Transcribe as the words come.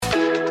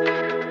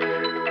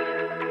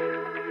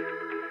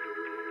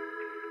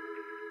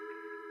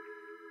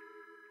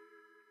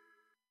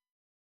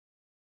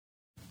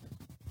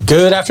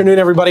Good afternoon,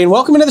 everybody, and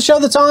welcome into the show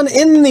that's on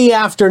in the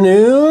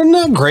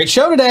afternoon. Great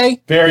show today.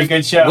 Very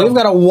good show. We've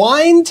got a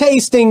wine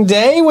tasting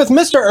day with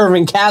Mr.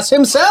 Irving Kass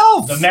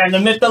himself. The man, the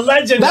myth, the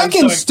legend. Back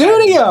in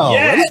studio.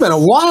 Yes. It's been a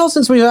while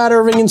since we've had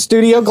Irving in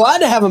studio. Glad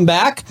to have him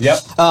back. Yep.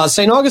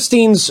 St.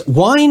 Augustine's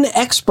wine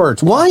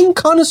expert, wine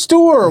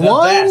connoisseur,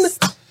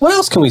 Best. What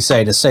else can we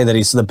say to say that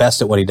he's the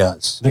best at what he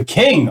does? The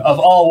king of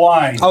all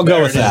wine. I'll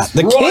go with that.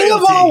 The king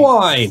of all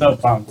wine. So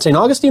pumped. St.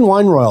 Augustine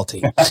wine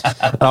royalty.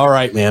 All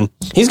right, man.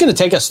 He's going to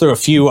take us through a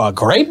few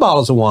great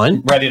bottles of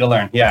wine. Ready to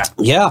learn, yeah.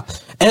 Yeah.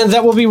 And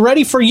that will be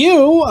ready for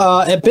you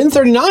at bin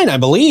 39, I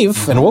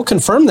believe. And we'll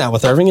confirm that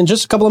with Irving in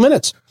just a couple of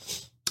minutes.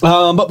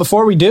 But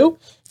before we do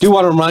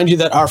want to remind you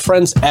that our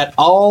friends at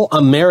All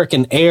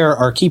American Air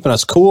are keeping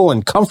us cool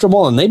and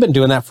comfortable. And they've been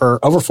doing that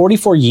for over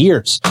 44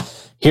 years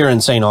here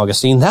in St.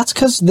 Augustine. That's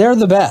because they're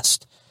the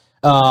best.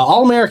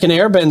 All American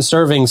Air been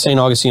serving St.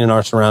 Augustine and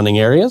our surrounding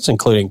areas,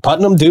 including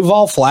Putnam,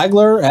 Duval,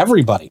 Flagler,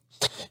 everybody.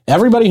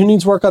 Everybody who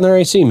needs work on their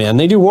AC, man.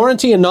 They do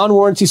warranty and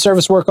non-warranty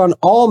service work on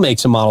all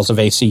makes and models of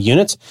AC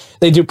units.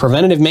 They do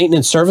preventative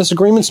maintenance service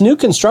agreements, new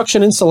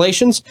construction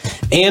installations,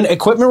 and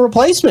equipment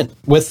replacement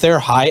with their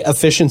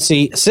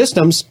high-efficiency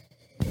systems.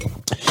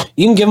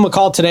 You can give them a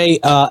call today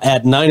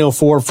at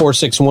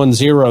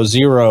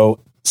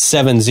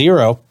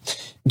 904-461-0070.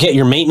 Get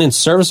your maintenance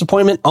service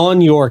appointment on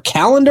your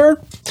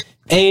calendar.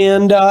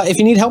 And if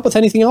you need help with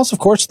anything else, of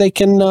course, they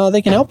can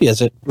help you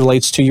as it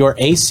relates to your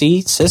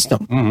AC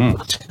system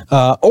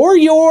or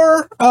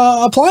your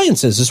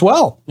appliances as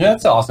well. Yeah,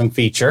 that's an awesome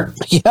feature.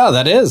 Yeah,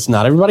 that is.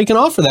 Not everybody can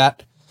offer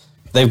that.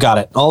 They've got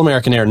it. All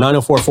American Air,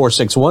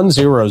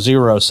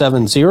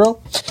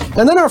 904-461-0070.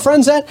 And then our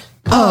friends at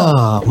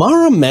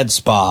Mara Med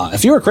Spa.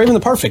 If you are craving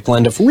the perfect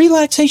blend of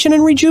relaxation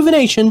and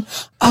rejuvenation,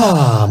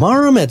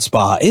 Mara Med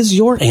Spa is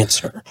your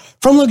answer.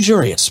 From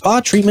luxurious spa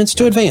treatments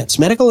to advanced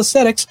medical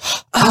aesthetics,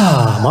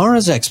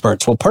 Mara's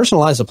experts will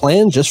personalize a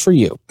plan just for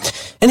you.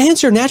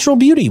 Enhance your natural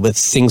beauty with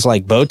things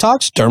like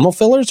Botox, dermal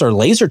fillers, or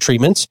laser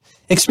treatments.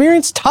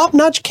 Experience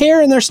top-notch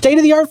care in their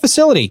state-of-the-art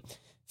facility.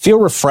 Feel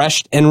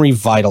refreshed and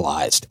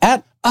revitalized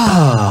at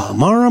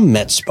Mara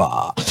Med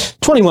Spa.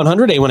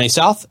 2100 A1A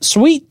South,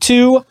 Suite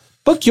 2.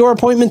 Book your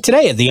appointment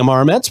today at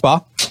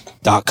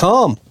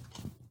theamaramedspa.com.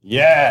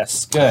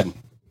 Yes, good.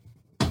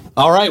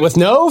 All right, with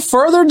no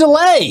further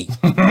delay,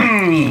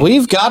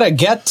 we've got to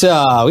get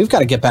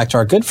back to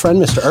our good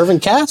friend, Mr. Irving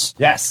Kass.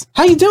 Yes.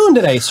 How you doing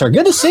today, sir?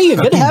 Good to see you.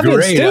 Good to have you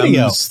in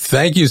studio.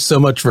 Thank you so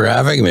much for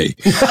having me.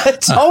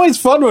 It's always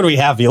fun when we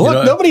have you.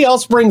 Look, nobody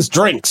else brings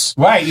drinks.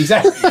 Right,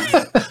 exactly.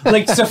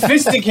 Like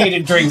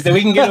sophisticated drinks that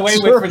we can get away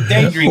with for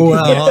day drinking.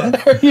 Well,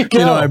 There you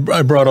go.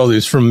 I brought all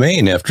these from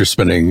Maine after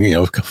spending,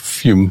 a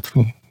few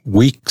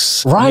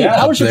weeks. Right. Yeah,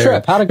 How was your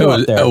trip? How'd it go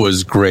up there? It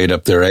was great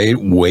up there. I ate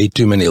way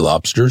too many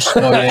lobsters.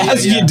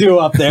 As you do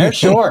up there,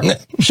 sure.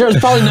 Sure, it's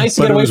probably nice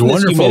to But get it away was from this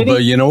wonderful. humidity.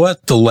 But you know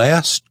what? The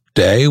last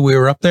day we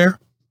were up there,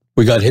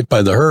 we got hit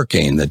by the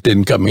hurricane that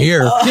didn't come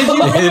here. It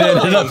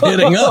ended up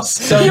hitting us.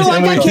 So you're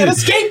like, I can't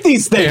escape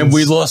these things. And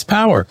we lost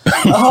power.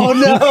 Oh,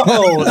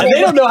 no. And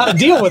they don't know how to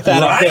deal with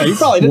that up there. You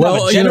probably didn't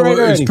have a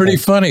generator or it's anything. pretty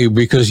funny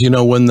because,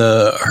 when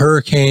the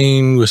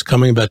hurricane was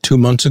coming about 2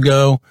 months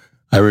ago,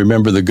 I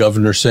remember the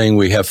governor saying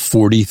we have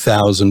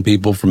 40,000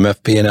 people from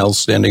FP&L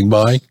standing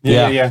by.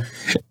 Yeah.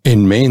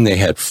 In Maine, they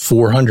had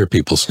 400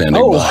 people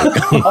standing by.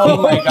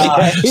 Oh, my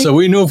God. So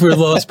we knew if we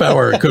lost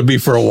power, it could be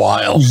for a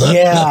while.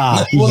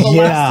 Yeah.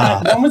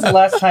 Well, when was the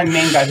last time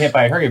Maine got hit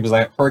by a hurricane? It was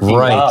like Hurricane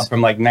Bob from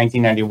like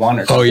 1991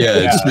 or something. Oh,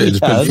 yeah. It's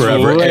been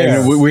forever.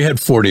 rare. And we had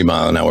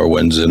 40-mile-an-hour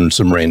winds and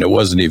some rain. It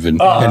wasn't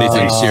even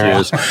anything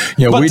serious.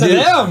 But to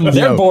them,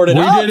 they're boarded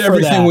up We did for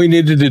everything that. we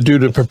needed to do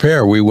to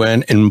prepare. We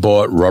went and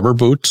bought rubber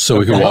boots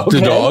so we could walk the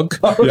dog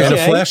and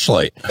a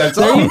flashlight.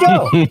 There you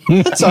go.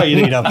 That's all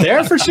you need up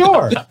there for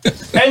sure.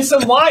 And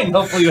some wine,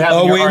 hopefully you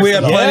have in your We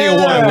had arsenal. plenty of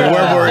wine. We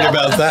weren't worried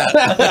about that.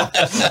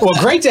 Well,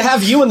 great to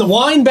have you and the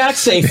wine back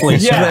safely.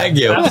 Yeah, Thank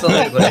you.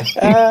 Absolutely.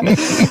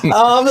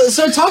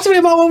 So talk to me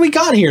about what we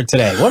got here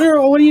today. What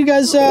are you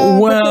guys?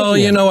 Well,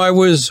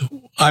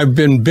 I've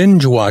been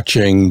binge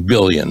watching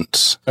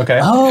Billions. Okay.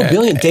 Oh,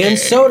 brilliant. Dan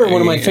Soder, one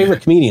of my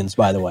favorite comedians,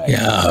 by the way.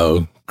 Yeah,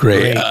 oh,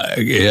 great.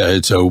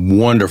 It's a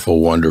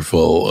wonderful,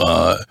 wonderful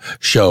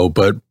show.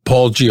 But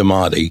Paul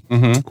Giamatti,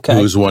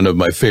 who's one of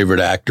my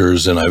favorite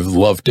actors, and I've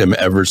loved him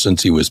ever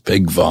since he was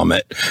Pig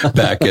Vomit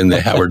back in the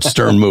Howard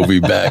Stern movie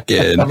back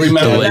in the late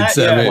 70s.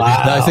 Yeah.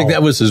 Wow. I think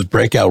that was his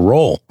breakout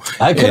role.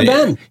 I could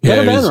have been. Could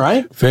have been,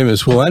 right?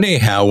 Famous. Well,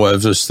 anyhow, I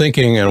was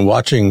thinking and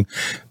watching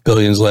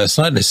Billions last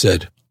night, and I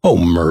said, oh,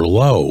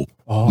 Merlot.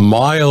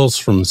 Miles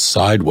from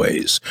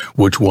Sideways,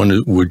 which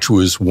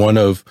was one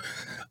of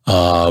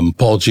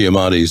Paul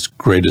Giamatti's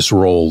greatest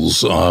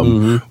roles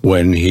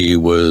when he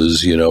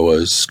was,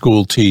 a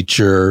school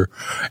teacher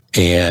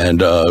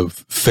and a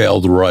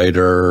failed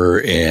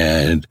writer,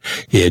 and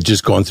he had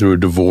just gone through a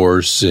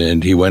divorce,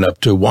 and he went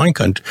up to wine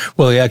country.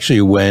 Well, he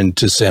actually went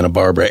to Santa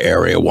Barbara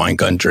area wine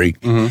country,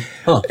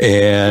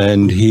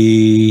 and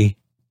he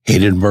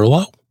hated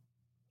Merlot.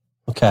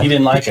 Okay. He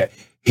didn't like it.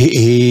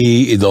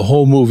 He the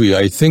whole movie,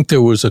 I think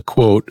there was a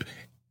quote,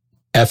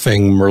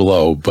 effing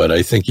Merlot, but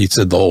I think he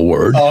said the whole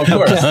word. Oh, of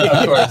course,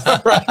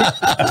 of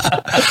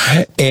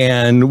course.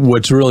 And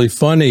what's really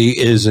funny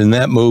is in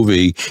that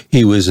movie,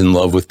 he was in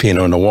love with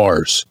Pinot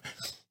Noirs.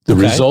 The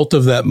result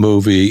of that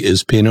movie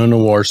is Pinot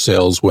Noir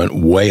sales went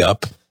way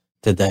up.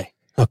 Did they?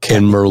 Okay.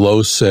 And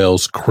Merlot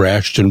sales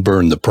crashed and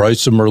burned. The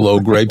price of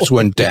Merlot grapes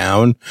went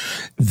down.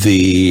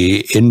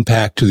 The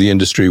impact to the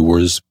industry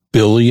was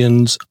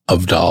billions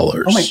of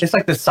dollars. Oh my, it's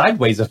like the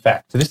sideways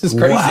effect. This is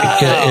crazy. Wow.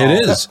 Yeah,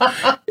 it is.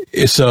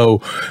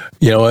 So,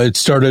 it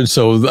started,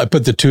 so I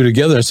put the two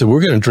together. I said,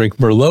 we're going to drink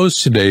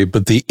Merlots today.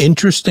 But the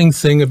interesting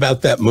thing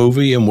about that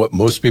movie and what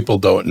most people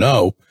don't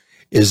know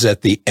is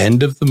at the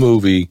end of the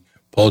movie,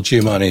 Paul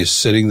Giamatti is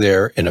sitting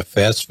there in a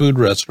fast food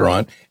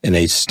restaurant in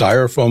a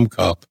styrofoam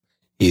cup.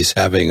 He's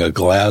having a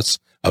glass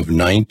of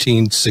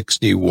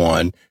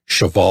 1961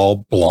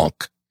 Cheval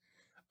Blanc,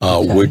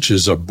 which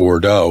is a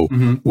Bordeaux,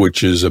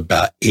 which is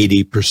about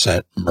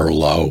 80%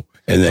 Merlot,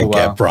 and then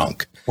Cab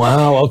Franc.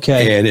 Wow,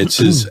 okay. And it's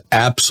his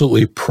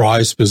absolutely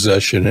prized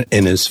possession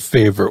and his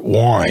favorite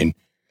wine.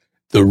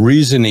 The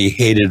reason he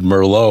hated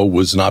Merlot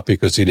was not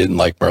because he didn't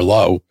like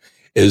Merlot,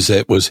 is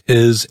it was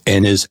his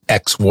and his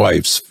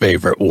ex-wife's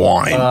favorite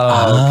wine.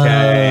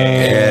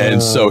 Okay.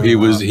 And so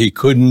he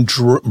couldn't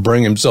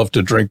bring himself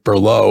to drink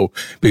Merlot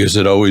because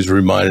it always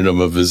reminded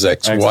him of his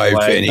ex-wife,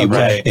 and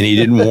he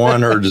didn't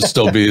want her to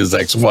still be his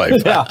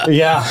ex-wife.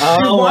 Yeah.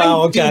 Oh,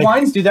 wow, okay. Do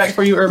wines do that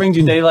for you, Irving?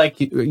 Do they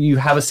like you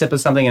have a sip of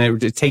something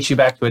and it takes you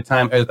back to a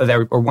time?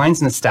 Are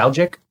wines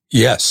nostalgic?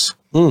 Yes.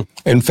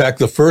 In fact,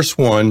 the first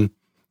one,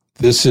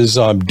 this is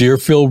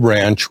Deerfield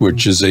Ranch,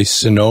 which is a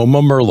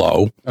Sonoma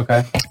Merlot.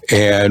 Okay.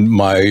 And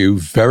my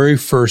very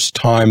first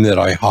time that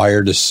I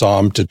hired a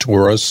som to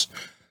tour us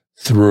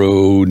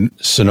through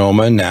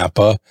Sonoma and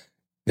Napa,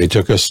 they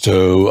took us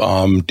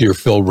to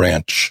Deerfield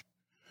Ranch.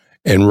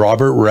 And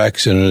Robert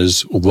Rex and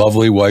his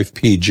lovely wife,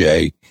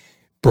 PJ,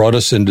 brought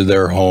us into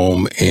their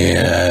home,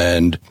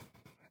 and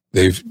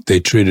they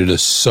treated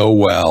us so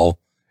well.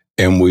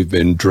 And we've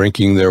been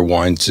drinking their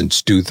wine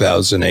since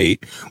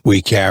 2008.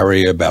 We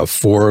carry about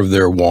 4 of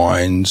their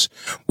wines.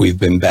 We've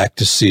been back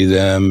to see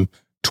them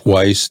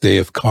twice. They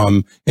have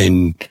come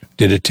and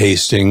did a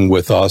tasting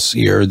with us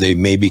here. They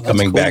may be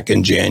coming back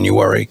in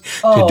January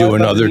to do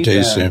another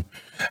tasting.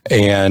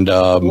 And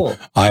cool.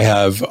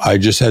 I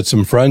just had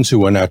some friends who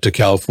went out to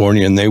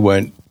California, and they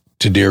went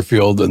to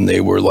Deerfield, and they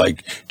were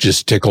like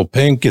just tickled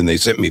pink, and they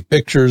sent me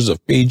pictures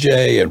of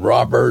PJ and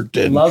Robert.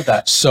 And love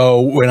that.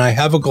 So when I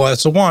have a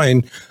glass of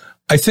wine,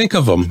 I think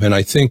of them, and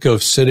I think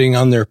of sitting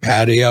on their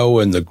patio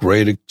and the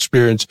great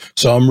experience.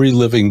 So I'm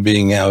reliving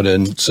being out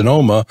in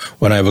Sonoma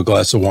when I have a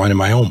glass of wine in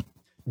my home.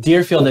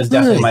 Deerfield is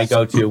definitely my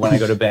go-to when I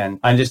go to Bend.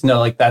 I just know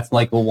like that's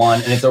like the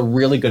one, and it's a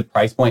really good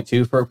price point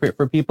too for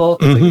people.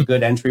 It's like a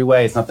good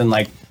entryway. It's nothing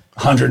like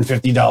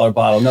 $150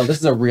 bottle. No, this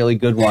is a really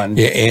good one.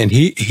 Yeah, and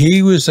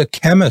he was a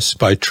chemist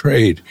by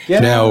trade. Yeah.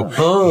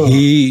 Now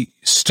he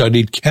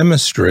studied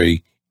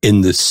chemistry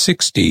in the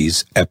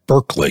 60s at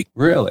Berkeley.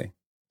 Really?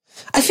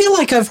 I feel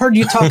like I've heard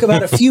you talk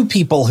about a few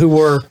people who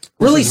were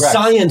really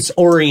science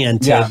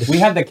oriented. Yeah, we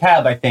had the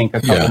cab, I think,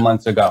 a couple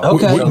months ago.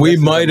 Okay. We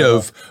might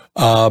have,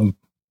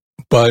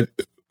 but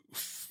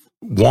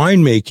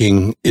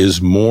winemaking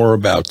is more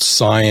about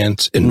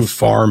science and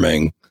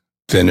farming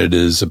than it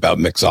is about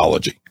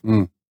mixology.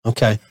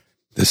 Okay.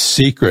 The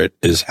secret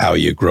is how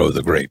you grow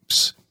the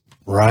grapes.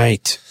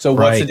 Right. So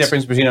what's the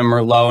difference between a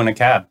Merlot and a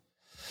Cab?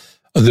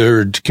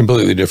 They're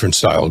completely different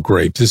style of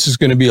grape. This is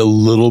going to be a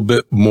little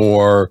bit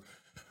more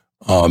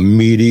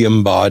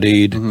medium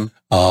bodied,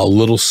 a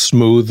little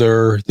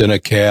smoother than a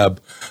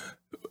Cab.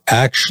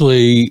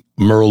 Actually,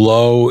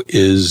 Merlot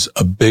is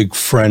a big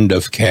friend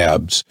of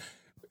Cabs.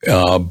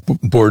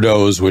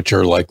 Bordeaux, which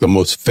are like the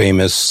most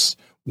famous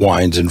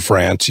wines in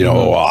France,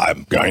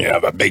 I'm going to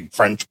have a big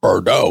French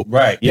Bordeaux.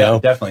 Right. Yeah,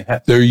 definitely.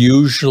 They're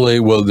usually,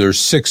 there's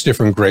 6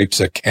 different grapes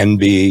that can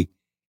be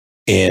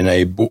in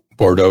a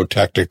Bordeaux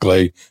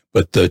technically,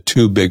 but the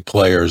 2 big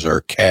players are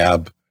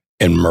Cab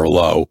and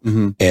Merlot.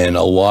 And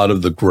a lot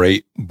of the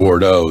great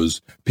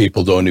Bordeaux's,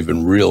 people don't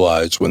even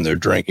realize when they're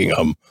drinking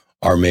them,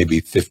 are maybe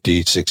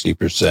 50,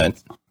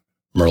 60%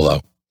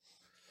 Merlot.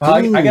 Well,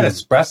 I got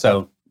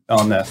espresso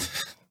on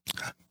this.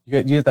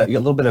 You get a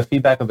little bit of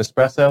feedback of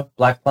espresso,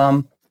 black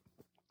plum.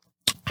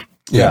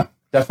 Yeah,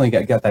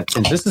 definitely get that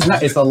tinge. This is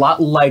not. It's a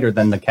lot lighter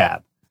than the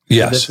Cab.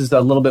 Yes, so this is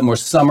a little bit more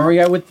summery.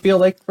 I would feel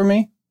like for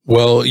me.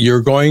 Well,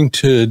 you're going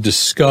to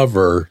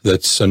discover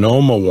that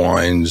Sonoma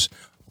wines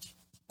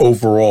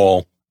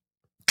overall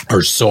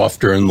are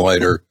softer and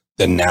lighter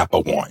than Napa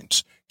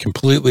wines.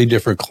 Completely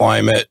different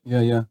climate.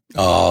 Yeah.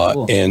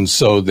 Cool. And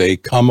so they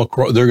come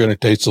across. They're going to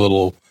taste a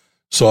little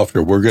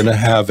softer. We're going to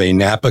have a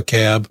Napa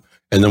Cab,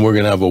 and then we're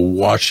going to have a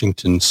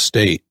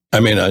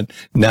a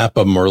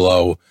Napa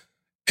Merlot,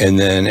 and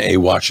then a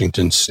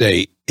Washington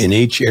State. In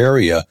each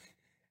area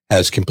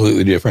has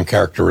completely different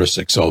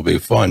characteristics. So it'll be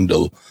fun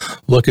to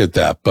look at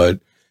that. But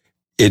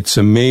it's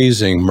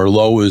amazing.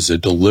 Merlot is a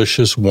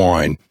delicious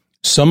wine.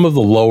 Some of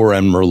the lower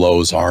end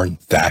Merlots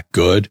aren't that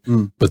good,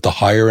 but the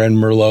higher end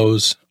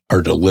Merlots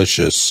are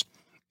delicious.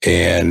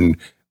 And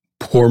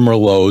poor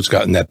Merlot's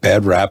gotten that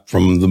bad rap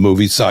from the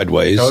movie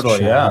Sideways.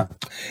 Totally, yeah.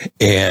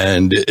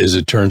 And as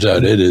it turns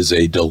out, it is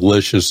a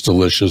delicious,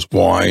 delicious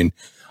wine.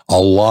 A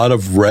lot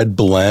of red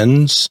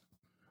blends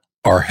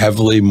are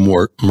heavily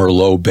more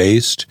Merlot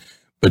based,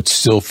 but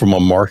still from a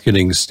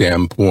marketing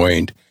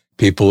standpoint,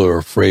 people are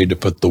afraid to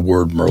put the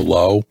word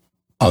Merlot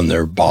on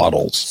their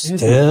bottles.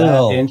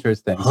 Still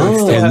interesting. So it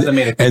still hasn't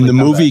made a and the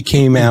movie comeback.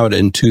 came out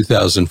in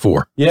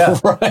 2004. Yeah,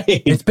 Right.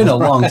 It's been a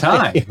long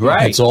time,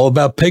 right? It's all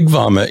about pig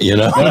vomit, you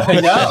know?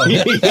 I know.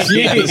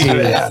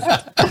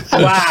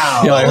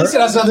 Wow. Well, at least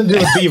it has nothing to do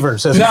with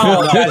beavers.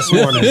 No, this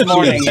morning.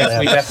 Yes,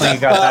 we definitely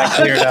got that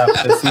cleared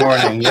up this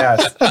morning.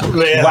 Yes.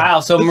 Man.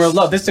 Wow. So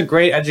Merlot, this is a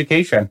great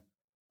education.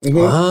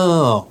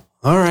 Oh,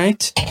 all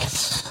right.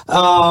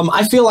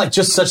 I feel like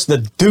just such the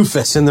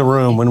doofus in the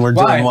room when we're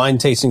doing Why? wine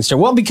tastings.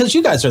 Well, because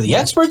you guys are the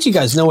experts. You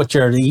guys know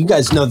you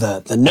guys know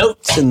the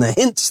notes and the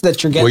hints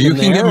that you're getting. Well, you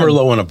can there. get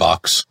Merlot in a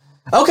box.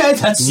 Okay,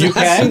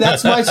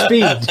 that's my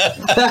speed.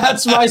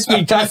 That's my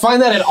speed. Can I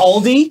find that at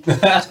Aldi?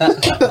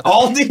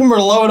 Aldi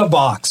Merlot in a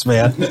box,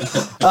 man.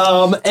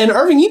 And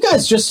Irving, you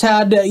guys just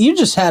had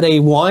a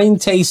wine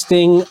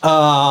tasting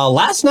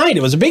last night.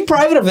 It was a big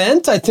private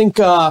event. I think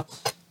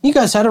you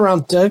guys had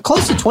around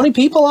close to 20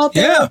 people out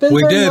there. Yeah,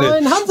 we did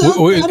it. How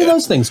did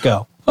those things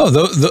go? Oh,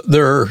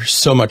 they're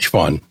so much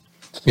fun.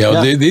 You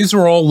know, these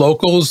were all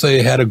locals.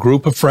 They had a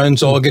group of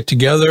friends all get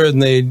together,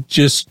 and they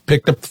just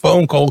picked up the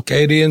phone, called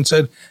Katie, and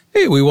said,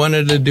 "Hey, we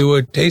wanted to do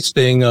a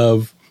tasting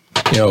of."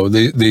 You know,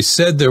 they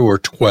said there were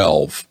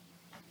 12,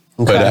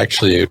 but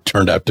actually it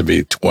turned out to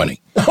be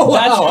 20. Oh,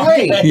 wow. That's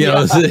great. You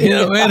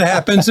know, it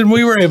happens, and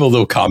we were able to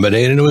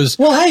accommodate. And it was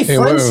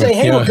friends say,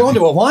 "Hey, we're going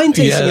to a wine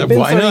tasting at Bin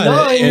why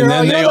not?" 39. And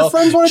then they all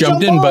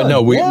jumped in. But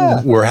no,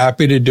 we're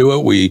happy to do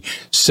it. We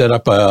set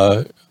up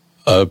a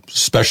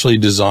specially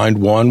designed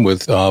one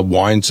with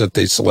wines that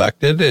they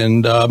selected,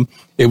 and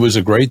it was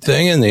a great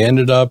thing. And they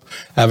ended up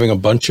having a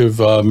bunch of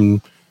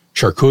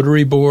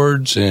charcuterie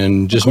boards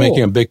and just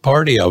making a big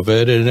party of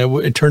it, and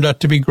it turned out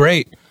to be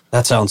great.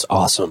 That sounds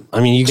awesome.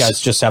 I mean, you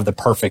guys just have the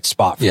perfect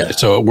spot for that.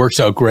 So it works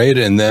out great.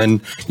 And then,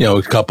 you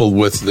know, coupled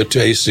with the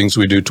tastings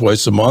we do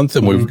twice a month,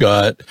 and we've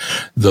got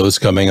those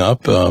coming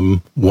up,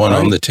 one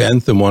on the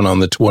 10th and one on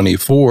the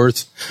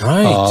 24th.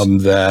 Right.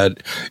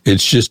 That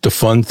it's just a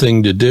fun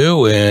thing to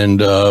do.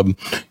 And,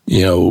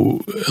 you know,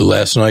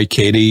 last night,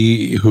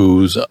 Katie,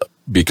 who's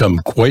become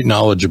quite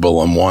knowledgeable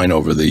on wine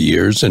over the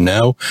years, and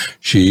now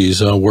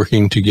she's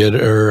working to get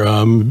her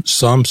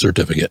SOM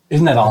certificate.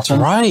 Isn't that awesome?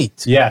 Right.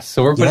 Yes.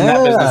 So we're putting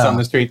that business on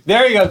the street.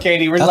 There you go,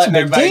 Katie. We're letting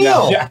everybody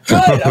know. Yeah,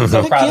 good. I'm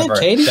so proud of her.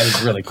 Katie. That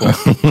is really cool.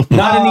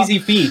 Not an easy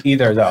feat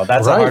either, though.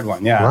 That's a hard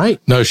one. Yeah. Right.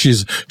 No,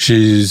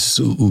 she's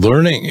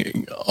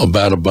learning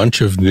about a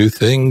bunch of new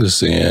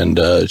things, and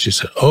she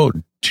said, "Oh,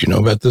 do you know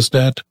about this,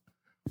 Dad?"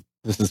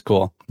 This is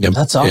cool. Yep.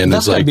 That's awesome. And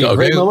That's going to be a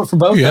great moment for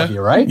both of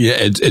you, right? Yeah,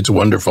 it's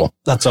wonderful.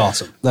 That's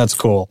awesome. That's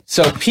cool.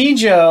 So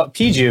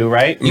Piju,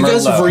 right? You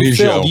guys have Merlot.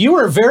 refilled. You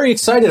were very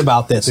excited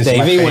about this, This is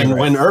my Davey. favorite.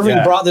 When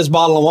Irving brought this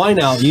bottle of wine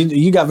out,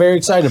 you got very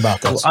excited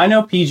about this. I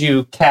know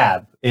Piju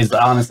Cab is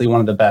honestly one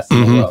of the best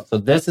in the world. So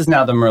this is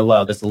now the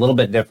Merlot. This is a little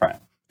bit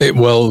different.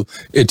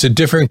 It's a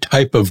different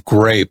type of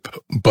grape,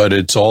 but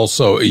it's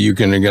also, you're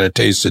going to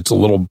taste it's a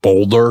little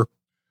bolder,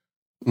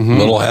 a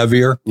little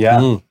heavier.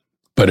 Yeah.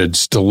 But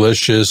it's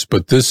delicious.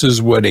 But this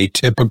is what a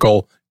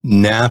typical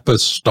Napa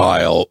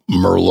style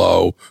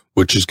Merlot,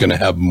 which is going to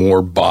have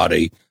more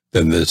body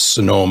than the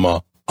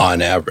Sonoma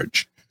on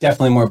average.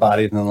 Definitely more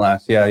body than the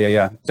last.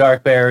 Yeah.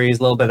 Dark berries,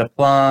 a little bit of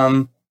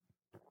plum.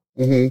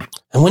 And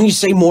when you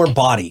say more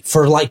body,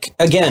 for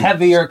again,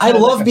 Heavier. I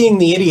love being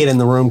the idiot in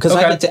the room because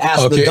I get to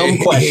ask the dumb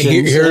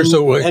questions, Here's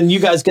the way. and you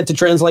guys get to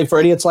translate for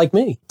idiots like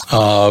me.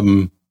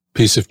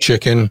 Piece of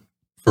chicken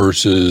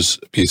versus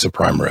piece of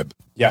prime rib.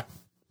 Yeah.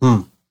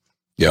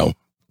 You know,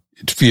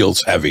 it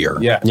feels heavier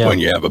when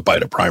you have a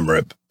bite of prime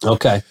rib.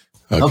 Okay.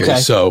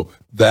 So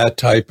that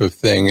type of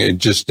thing,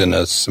 just in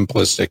a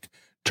simplistic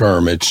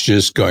term, it's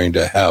just going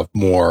to have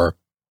more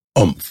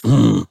oomph.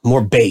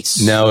 More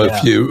bass. Now,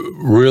 if you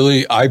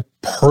really, I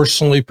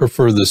personally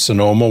prefer the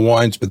Sonoma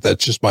wines, but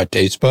that's just my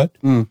taste bud.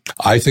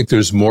 I think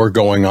there's more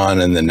going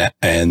on in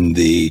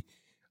the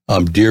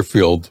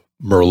Deerfield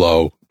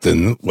Merlot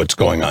than what's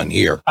going on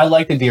here. I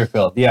like the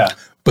Deerfield. Yeah.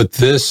 But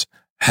this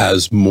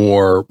has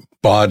more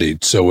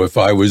bodied. So if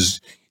I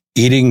was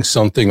eating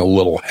something a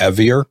little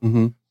heavier,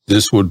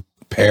 this would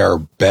pair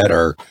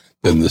better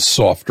than the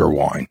softer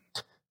wine.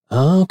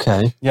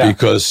 Okay. Yeah.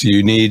 Because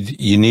you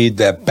need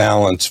that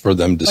balance for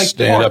them to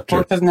stand up to.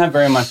 Pork doesn't have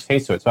very much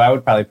taste to it, so I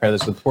would probably pair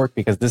this with pork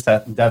because this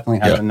definitely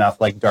has enough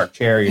dark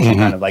cherries and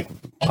kind of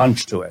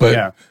punch to it.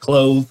 But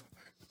clove.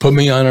 Put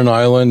me on an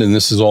island, and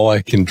this is all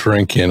I can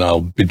drink, and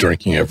I'll be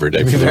drinking every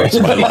day for the rest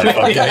of my life.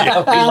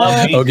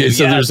 Okay. Okay.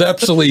 So there's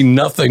absolutely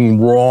nothing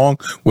wrong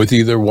with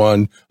either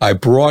one. I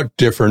brought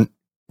different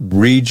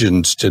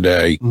regions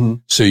today,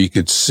 so you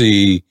could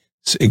see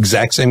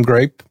exact same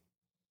grape,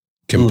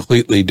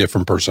 completely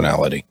different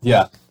personality.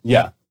 Yeah.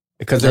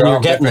 Because they're all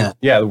getting different.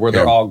 Yeah, where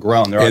they're all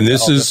grown. They're and all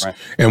this is, different.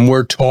 and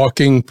we're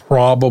talking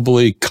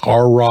probably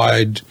car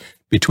ride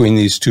between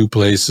these two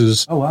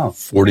places. Oh, wow.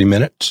 40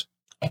 minutes.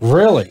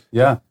 Really?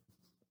 Yeah.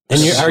 And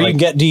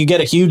do you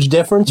get a huge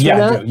difference?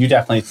 Yeah, from that? you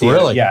definitely see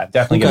Really? it. Yeah,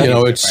 definitely. Okay. You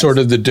know, it's sort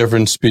of the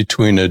difference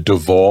between a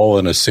Duval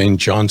and a St.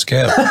 John's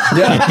cab.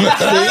 Yeah.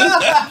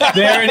 See?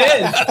 There it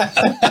is.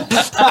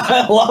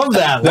 I love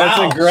that. That's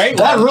Wow. a great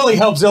That one. really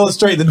helps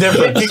illustrate the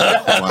difference.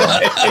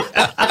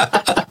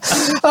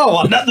 Oh,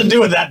 well, nothing to do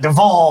with that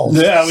Duval.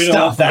 Yeah, we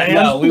don't want that.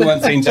 man. No, we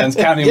want St. John's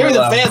County. Give me the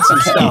Merlot. fancy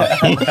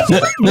stuff.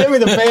 Give me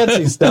the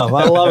fancy stuff.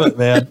 I love it,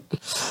 man.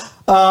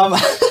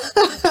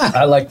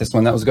 I like this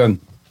one. That was good.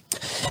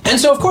 And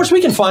so, of course, we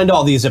can find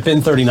all these at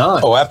Bin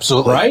 39. Oh,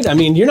 absolutely. Right? I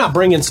mean, you're not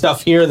bringing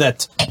stuff here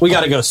that we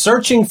got to go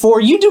searching for.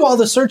 You do all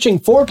the searching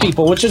for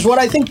people, which is what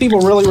I think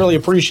people really, really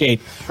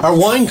appreciate. Our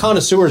wine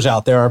connoisseurs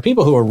out there are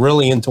people who are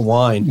really into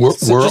wine.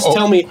 Just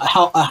tell me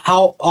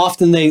how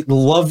often they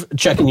love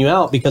checking you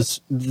out,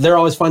 because they're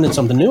always finding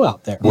something new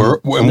out there. We're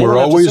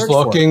always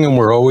looking, and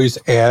we're always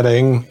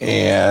adding,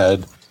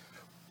 and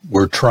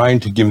we're trying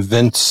to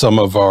convince some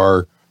of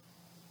our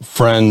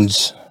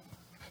friends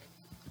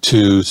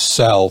to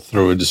sell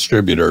through a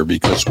distributor,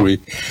 because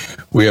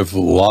we have a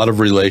lot of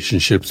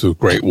relationships with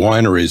great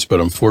wineries, but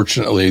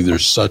unfortunately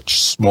there's such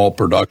small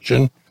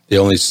production. They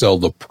only sell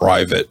to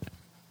private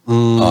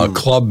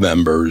club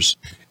members,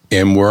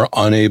 and we're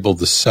unable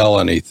to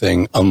sell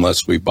anything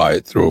unless we buy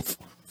it through a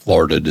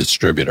Florida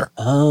distributor.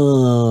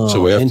 Oh,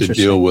 so we have to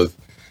deal with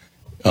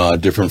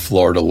different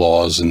Florida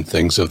laws and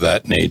things of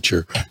that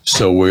nature.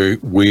 So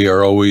we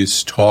are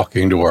always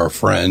talking to our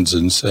friends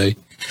and say,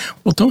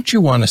 well, don't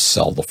you want to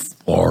sell to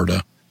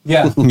Florida?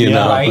 Yeah. You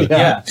know? Right?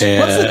 Yeah. What's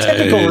the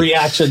typical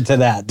reaction to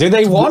that? Do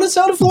they want to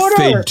sell to Florida?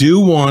 They do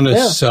want to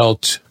sell,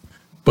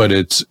 but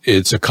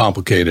it's a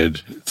complicated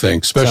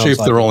thing, especially if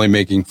they're only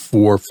making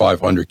 400 or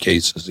 500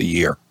 cases a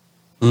year.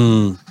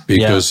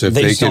 Because if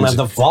they they don't can have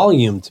the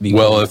volume to be.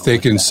 if they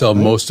can sell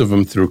most of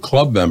them through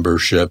club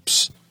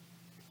memberships,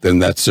 then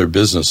that's their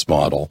business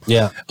model.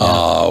 Yeah.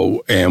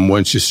 And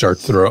once you start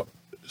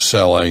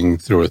selling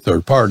through a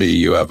third party,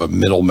 you have a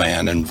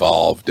middleman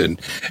involved and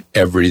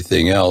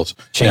everything else.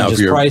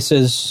 Changes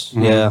prices.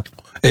 Yeah.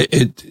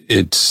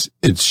 It's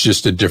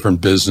just a different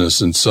business.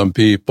 And some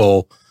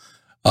people,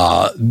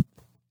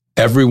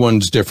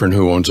 everyone's different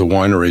who owns a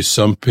winery.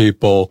 Some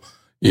people,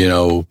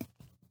 made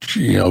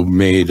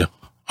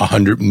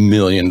 $100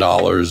 million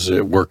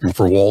working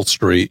for Wall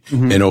Street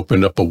and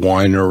opened up a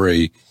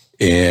winery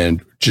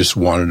and just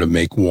wanted to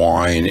make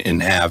wine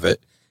and have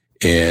it.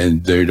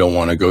 And they don't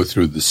want to go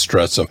through the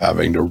stress of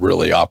having to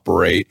really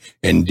operate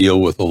and deal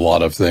with a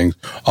lot of things.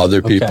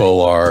 Other people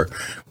are,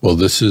 well,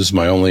 this is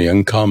my only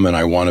income and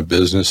I want a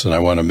business and I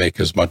want to make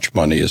as much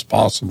money as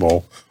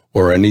possible,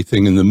 or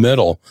anything in the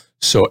middle.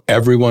 So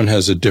everyone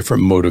has a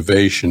different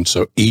motivation.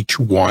 So each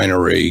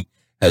winery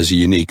has a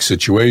unique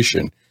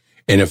situation.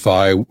 And if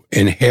I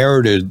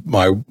inherited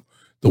the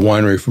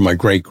winery from my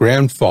great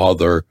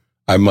grandfather,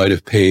 I might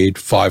have paid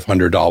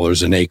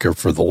 $500 an acre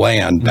for the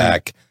land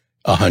back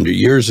 100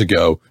 years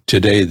ago.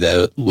 Today,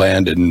 the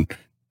land in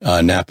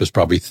Napa is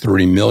probably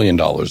 $3 million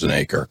an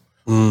acre.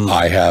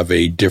 I have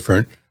a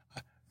different,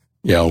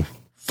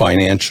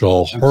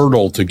 financial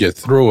hurdle to get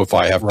through if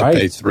I have to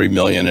pay $3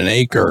 million an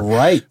acre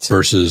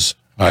versus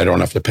I don't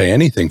have to pay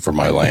anything for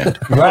my land.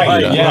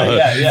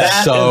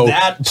 Yeah. So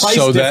that price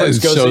difference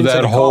goes into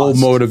that the whole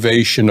cost.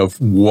 motivation of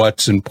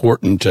what's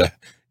important to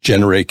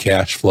generate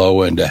cash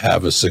flow and to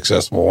have a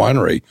successful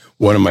winery.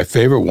 One of my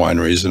favorite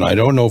wineries, and I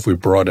don't know if we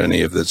brought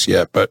any of this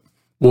yet, but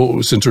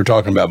since we're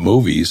talking about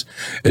movies,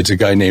 it's a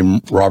guy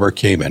named Robert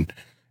Kamen.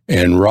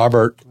 And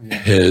Robert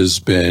has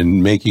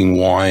been making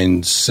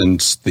wine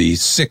since the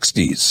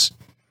 60s.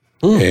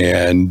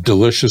 And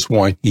delicious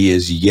wine. He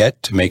is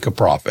yet to make a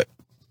profit.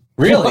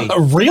 Really?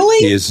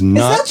 Really? He is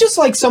not. Is that just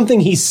like something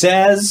he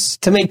says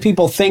to make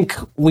people think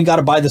we got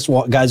to buy this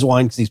guy's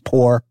wine because he's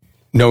poor?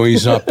 No,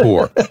 he's not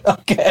poor.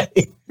 Okay.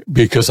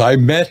 Because I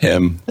met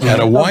him at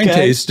a wine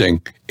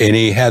tasting, and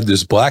he had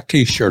this black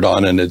T-shirt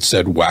on, and it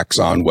said "wax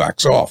on,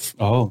 wax off."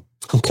 Oh,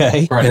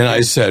 okay. And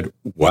I said,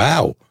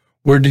 "Wow,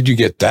 where did you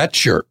get that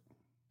shirt?"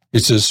 He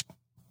says,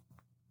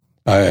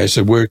 "I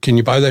said, where can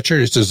you buy that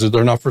shirt?" He says,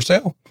 "They're not for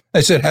sale." I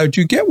said, "How'd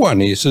you get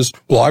one?" He says,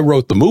 "Well, I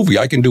wrote the movie.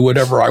 I can do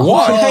whatever I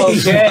want."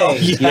 Okay.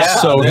 Yeah.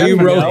 So he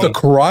wrote the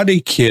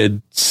Karate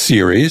Kid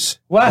series.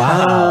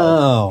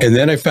 Wow. And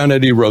then I found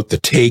out he wrote The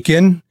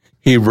Taken.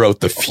 He wrote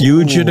The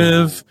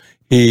Fugitive.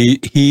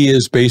 He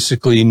is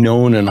basically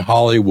known in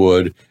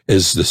Hollywood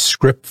as the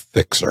script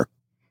fixer.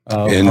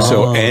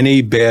 So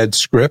any bad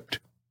script,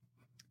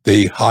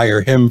 they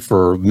hire him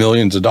for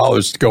millions of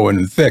dollars to go in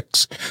and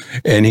fix.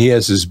 And he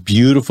has this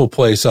beautiful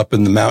place up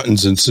in the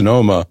mountains in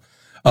Sonoma.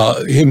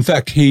 In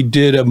fact, he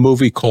did a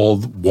movie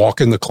called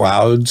Walk in the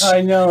Clouds.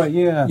 I know it,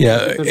 yeah.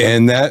 Yeah,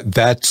 and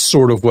that's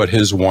sort of what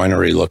his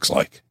winery looks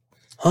like.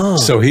 Oh,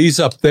 so he's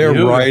up there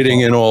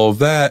writing and all of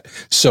that.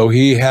 So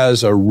he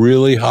has a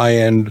really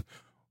high-end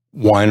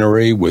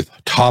winery with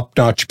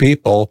top-notch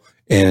people,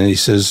 And he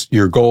says,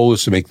 your goal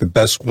is to make the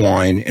best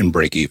wine and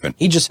break even.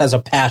 He just has a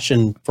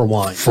passion for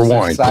wine. For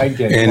wine.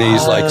 And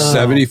he's like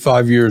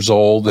 75 years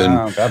old.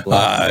 And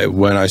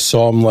when I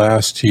saw him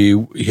last,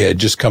 he had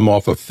just come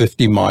off a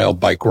 50-mile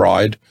bike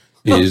ride.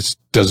 He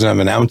doesn't have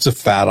an ounce of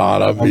fat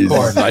on him. He's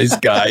a nice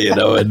guy,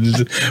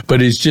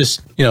 but he's just,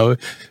 he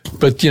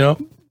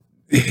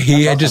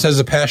just has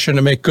a passion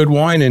to make good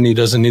wine, and he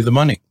doesn't need the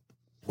money.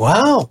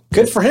 Wow,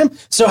 good for him.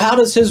 So how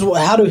do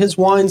his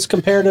wines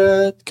compare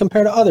to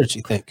others,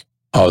 you think?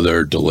 Oh,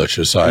 they're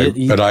delicious.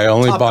 But I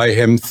only buy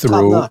him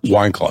through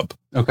Wine Club.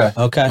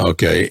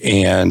 Okay.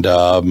 And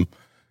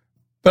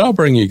but I'll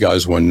bring you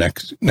guys one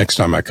next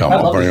time I come.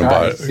 I'll bring him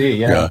by.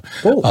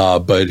 Cool.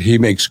 But he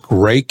makes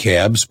great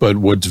cabs. But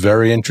what's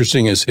very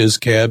interesting is his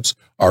cabs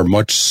are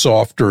much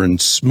softer and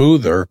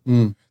smoother.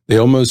 They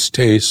almost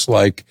taste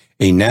like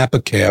a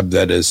Napa cab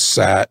that has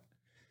sat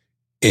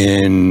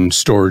in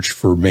storage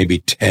for maybe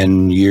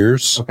 10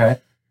 years. Okay.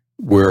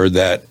 Where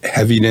that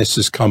heaviness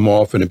has come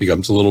off and it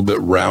becomes a little bit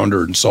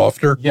rounder and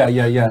softer.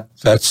 Yeah.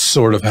 That's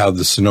sort of how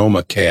the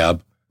Sonoma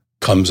cab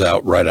comes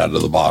out right out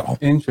of the bottle.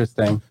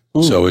 Interesting.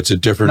 So it's a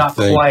different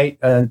thing. Not quite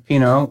a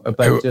Pinot,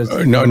 but just...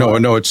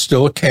 No. It's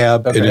still a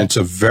cab, and it's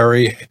a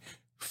very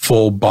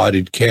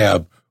full-bodied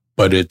cab,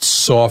 but it's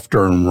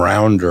softer and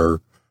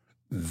rounder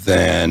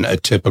than a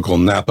typical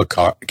Napa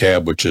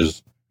cab, which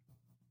is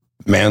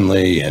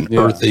manly and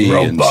earthy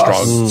and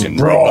strong and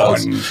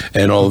robust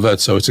and all of that.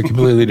 So it's a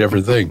completely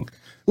different thing.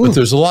 But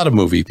there's a lot of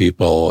movie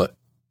people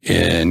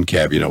in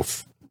cab,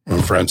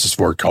 Francis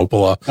Ford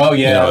Coppola. Oh,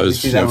 yeah.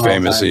 Is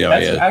famous.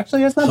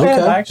 Actually, it's not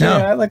bad. Actually,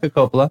 I like a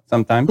Coppola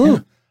sometimes. Yeah.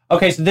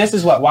 Okay, so this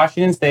is what?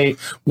 Washington State?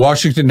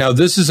 Washington. Now,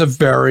 this is a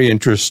very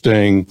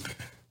interesting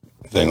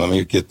thing. Let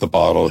me get the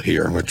bottle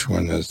here. Which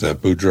one is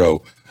that?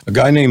 Boudreaux. A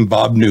guy named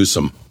Bob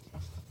Newsom.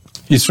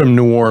 He's from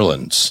New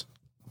Orleans.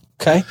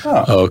 Okay.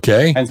 Oh.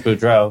 Okay. Hence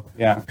Boudreaux,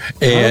 yeah.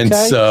 And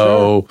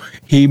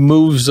he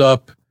moves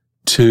up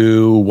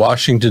to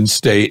Washington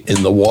State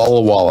in the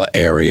Walla Walla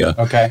area.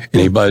 Okay.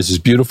 And he buys this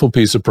beautiful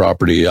piece of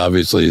property.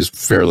 Obviously, he's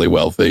fairly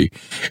wealthy.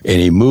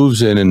 And he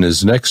moves in, and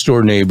his next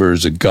door neighbor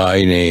is a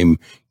guy named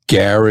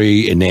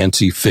Gary and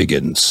Nancy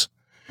Figgins.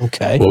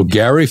 Okay. Well,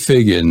 Gary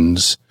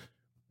Figgins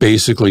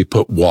basically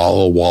put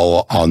Walla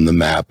Walla on the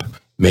map,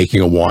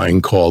 making a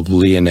wine called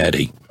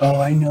Leonetti. Oh,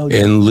 I know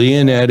that. And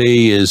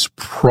Leonetti is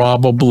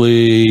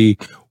probably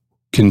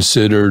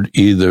considered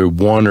either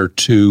one or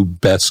two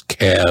best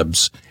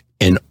cabs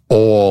in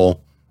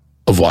all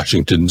of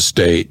Washington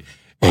State.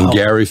 And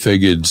Gary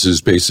Figgins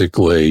is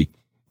basically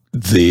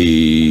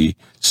the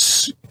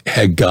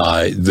head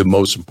guy, the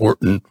most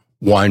important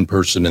wine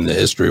person in the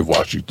history of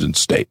Washington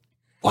State.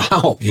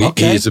 Wow.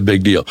 He's a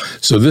big deal.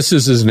 So this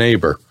is his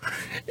neighbor.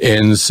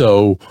 And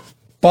so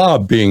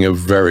Bob, being a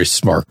very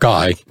smart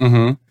guy,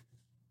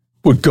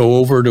 would go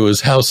over to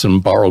his house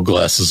and borrow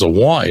glasses of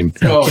wine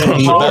from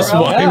the best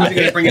wine.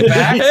 Yeah. Bring it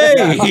back.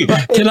 Hey,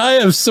 can I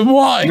have some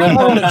wine? I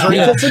want to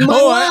drink that's in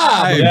my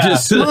lab.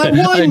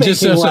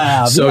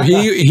 So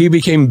he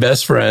became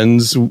best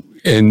friends,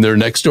 and they're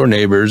next door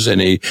neighbors,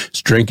 and he's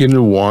drinking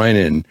the wine.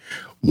 And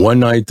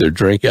one night they're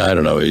drinking. I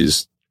don't know.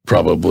 He's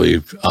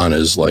probably on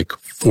his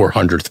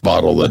 400th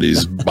bottle that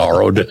he's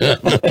borrowed.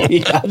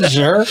 Yeah,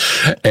 sure.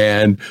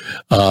 And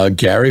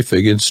Gary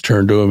Figgins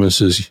turned to him and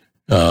says,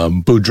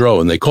 Boudreaux,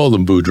 and they called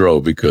him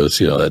Boudreaux because,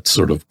 that's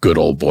sort of good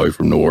old boy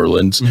from New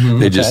Orleans.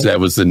 That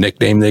was the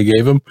nickname they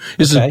gave him.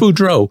 He says,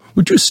 Boudreaux,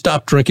 would you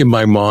stop drinking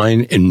my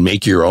wine and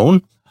make your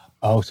own?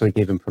 Oh, so he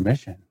gave him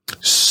permission.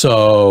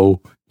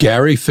 So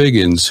Gary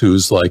Figgins,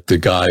 who's like the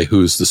guy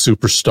who's the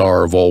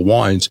superstar of all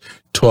wines,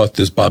 taught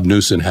this Bob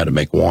Newsom how to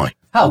make wine.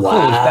 How cool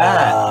is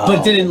that?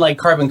 But didn't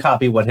carbon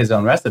copy what his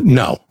own recipe?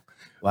 No.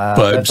 Wow.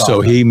 But so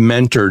awesome. He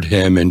mentored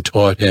him and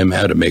taught him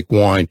how to make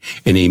wine,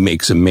 and he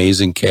makes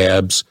amazing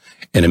cabs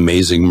and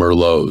amazing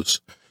Merlots.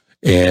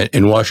 And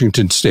in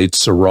Washington State,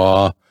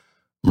 Syrah,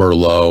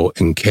 Merlot,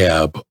 and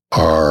Cab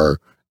are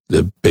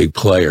the big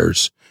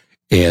players.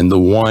 And the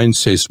wine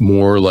tastes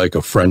more like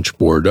a French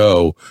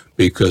Bordeaux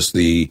because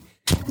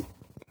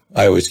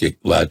I always get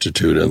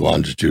latitude and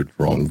longitude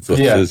wrong.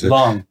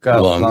 Long.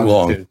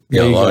 Longitude.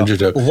 Yeah,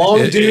 longitude.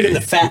 Long dude and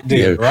the fat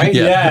dude, right?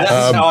 Yeah.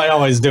 That's how I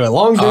always do it.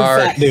 Long dude,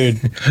 fat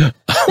dude.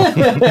 But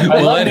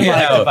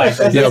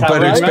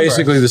it's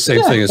basically the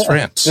same thing as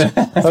France.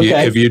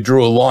 If you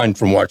drew a line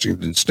from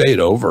Washington State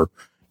over,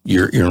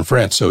 you're in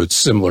France, so it's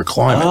similar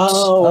climates.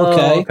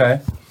 Oh,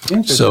 okay.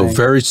 So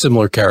very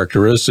similar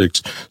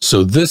characteristics.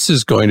 So this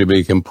is going to be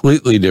a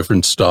completely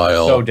different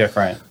style. So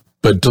different.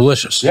 But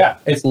delicious. Yeah,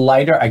 it's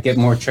lighter. I get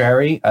more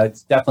cherry.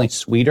 It's definitely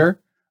sweeter.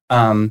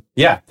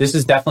 This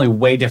is definitely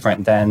way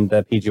different than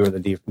the PG or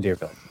the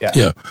Deerfield.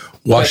 Yeah.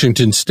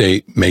 Washington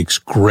State makes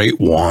great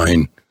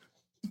wine.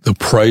 The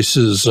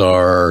prices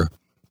are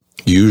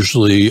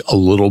usually a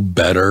little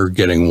better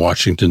getting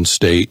Washington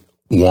State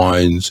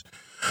wines.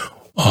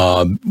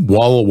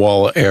 Walla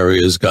Walla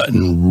area has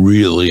gotten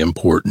really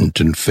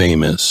important and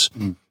famous.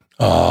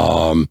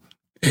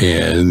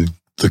 And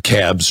the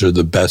Cabs are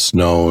the best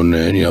known.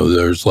 And,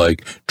 there's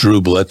Drew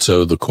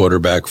Bledsoe, the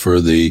quarterback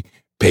for the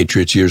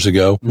Patriots years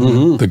ago,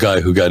 the guy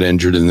who got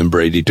injured and then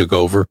Brady took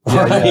over.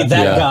 Right,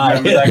 that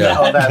guy.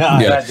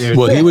 That dude.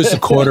 Well, he was the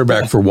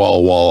quarterback for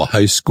Walla Walla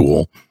High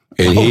School.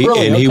 And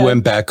he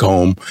went back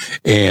home,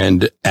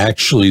 and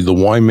actually the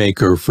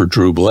winemaker for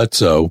Drew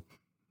Bledsoe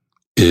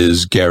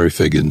is Gary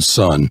Figgins'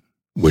 son,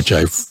 which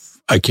I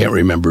can't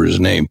remember his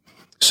name.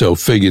 So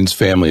Figgins'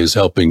 family is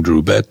helping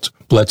Drew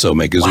Bledsoe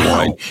make his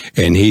wine,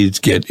 and I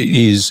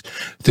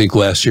think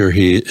last year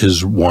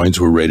his wines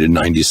were rated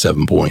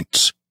 97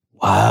 points.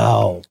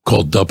 Wow.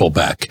 Called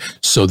Doubleback.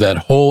 So that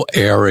whole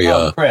area.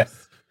 Oh,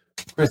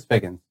 Chris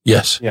Figgins.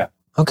 Yes. Yeah.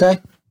 Okay.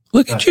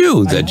 Look at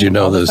you that you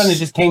know this. It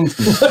just came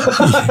to me.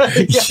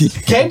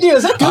 Can you?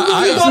 Is that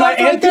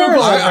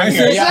Google?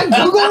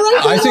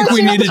 I think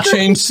we need to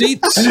change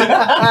seats.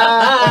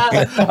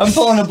 I'm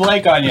pulling a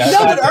Blake on you.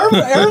 No, but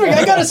Irving,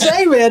 I gotta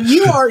say, man,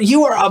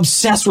 you are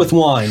obsessed with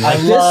wine.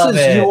 Like, love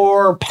this is it.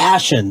 your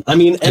passion. I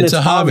mean, and it's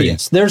a hobby.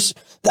 obvious.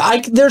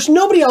 There's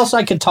nobody else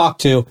I could talk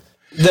to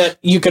that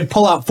you could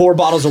pull out 4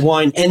 bottles of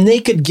wine and they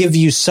could give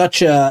you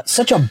such a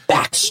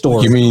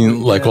backstory. You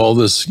mean like all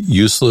this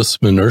useless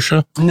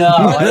inertia?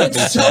 No,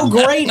 it's so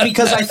great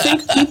because I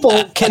think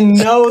people can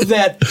know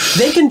that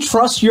they can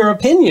trust your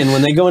opinion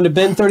when they go into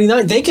bin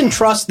 39. They can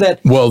trust that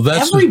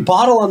every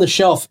bottle on the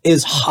shelf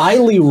is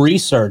highly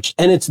researched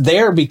and it's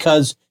there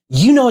because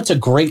you know it's a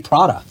great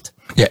product.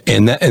 Yeah,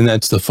 and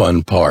that's the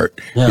fun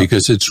part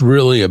because it's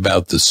really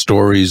about the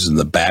stories and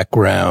the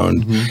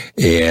background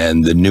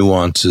and the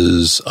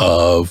nuances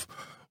of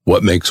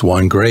what makes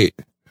wine great.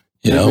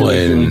 You know,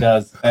 it really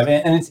does. I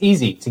mean, and it's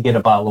easy to get a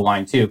bottle of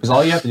wine too, because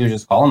all you have to do is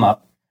just call them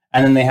up,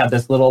 and then they have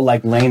this little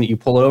like lane that you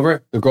pull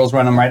over. The girls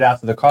run them right out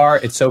to the car.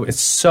 It's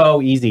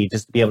so easy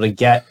just to be able to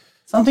get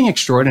something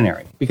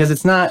extraordinary, because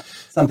it's not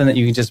something that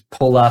you can just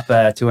pull up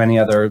to any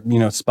other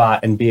spot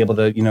and be able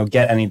to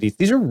get any of these.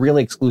 These are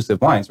really exclusive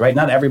wines, right?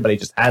 Not everybody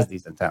just has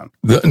these in town.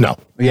 No,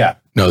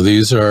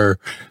 these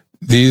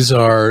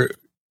are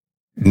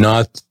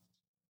not.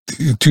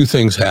 Two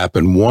things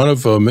happen. One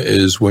of them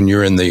is when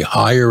you're in the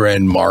higher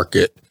end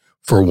market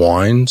for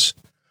wines,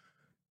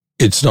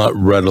 it's not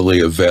readily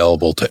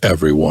available to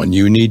everyone.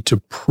 You need to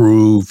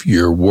prove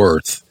your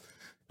worth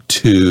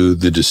to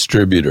the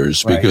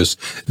distributors because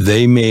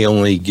they may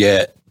only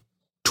get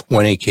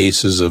 20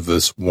 cases of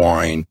this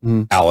wine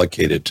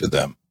allocated to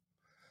them.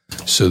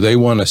 So they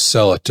want to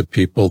sell it to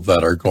people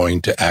that are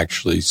going to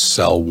actually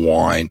sell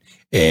wine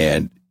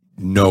and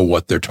know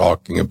what they're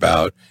talking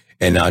about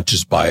and not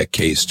just buy a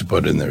case to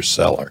put in their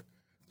cellar.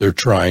 They're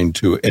trying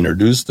to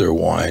introduce their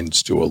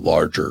wines to a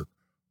larger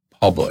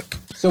public.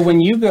 So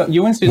when you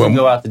and Susan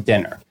go out to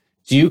dinner,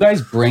 do you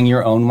guys bring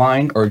your own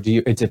wine, or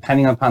it's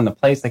depending upon the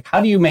place? Like, how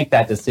do you make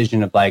that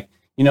decision of like,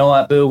 you know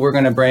what, boo, we're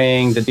going to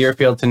bring the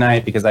Deerfield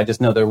tonight because I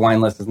just know their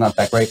wine list is not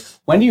that great.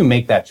 When do you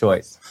make that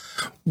choice?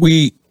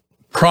 We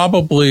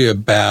probably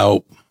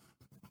about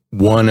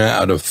 1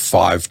 out of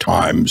 5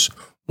 times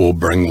will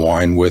bring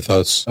wine with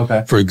us.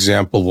 Okay. For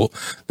example,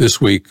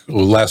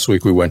 last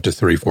week we went to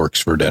Three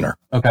Forks for dinner.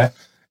 Okay.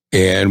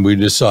 And we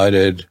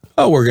decided,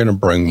 we're going to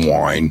bring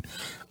wine.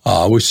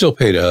 We still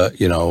paid a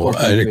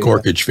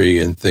corkage fee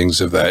and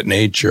things of that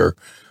nature.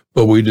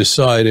 But we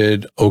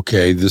decided,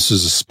 okay, this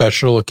is a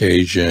special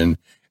occasion.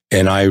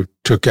 And I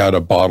took out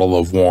a bottle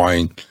of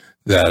wine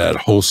that at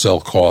wholesale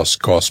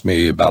cost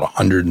me about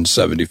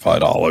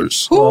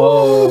 $175.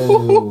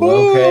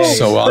 Oh, okay.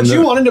 But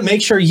you wanted to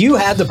make sure you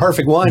had the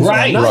perfect wine.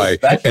 Right. Right.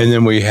 And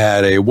then we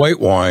had a white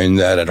wine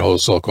that at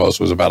wholesale cost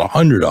was about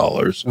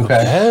 $100.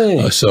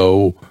 Okay.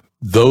 So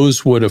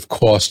those would have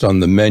cost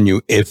on the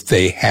menu if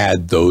they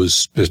had those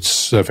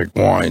specific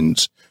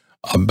wines.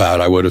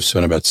 I would have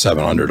spent about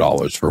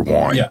 $700 for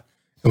wine. Yeah.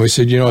 And we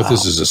said, you know what,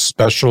 this is a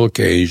special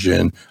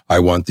occasion. I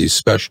want these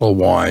special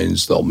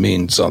wines. They'll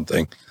mean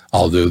something.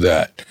 I'll do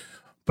that.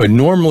 But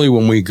normally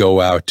when we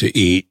go out to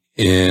eat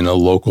in a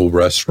local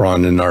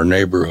restaurant in our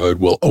neighborhood,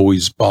 we'll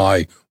always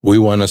we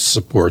want to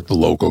support the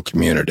local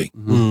community.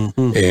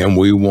 Mm-hmm. And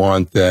we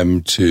want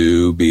them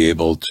to be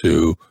able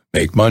to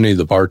make money.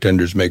 The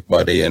bartenders make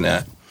money in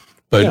that.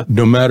 But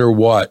no matter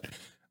what,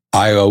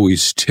 I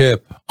always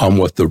tip on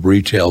what the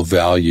retail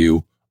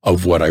value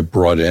of what I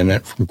brought in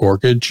it from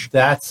corkage.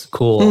 That's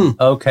cool.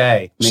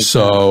 Okay.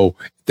 So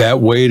that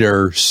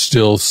waiter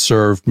still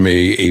served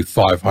me a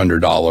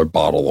 $500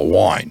 bottle of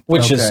wine.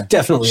 Which is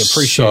definitely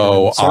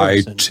appreciated. So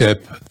I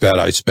tip that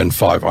I spent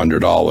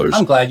 $500.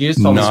 I'm glad you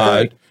just told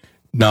me.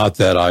 Not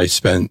that I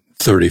spent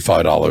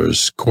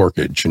 $35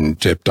 corkage and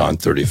tipped on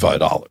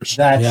 $35.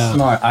 That's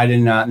smart. I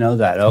did not know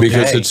that. Okay.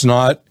 Because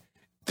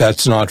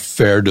that's not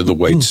fair to the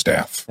wait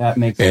staff. That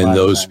makes sense. And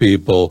those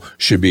people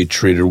should be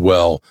treated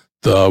well.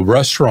 The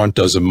restaurant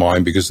doesn't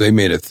mind because they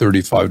made a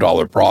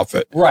 $35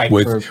 profit,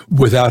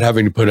 without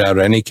having to put out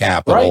any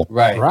capital.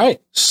 Right.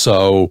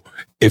 So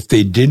if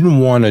they didn't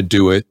want to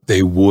do it,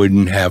 they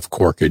wouldn't have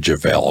corkage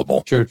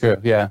available. True.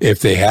 Yeah.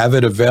 If they have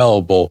it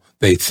available,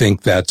 they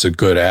think that's a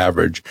good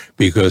average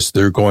because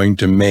they're going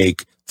to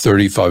make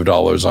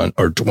 $35 on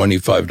or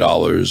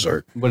 $25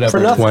 or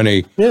whatever, for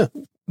 20. Yeah.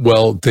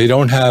 Well, they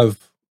don't have.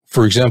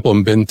 For example,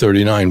 in bin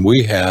 39,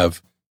 we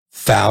have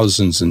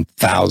thousands and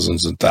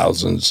thousands and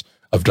thousands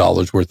of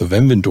dollars worth of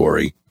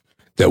inventory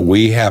that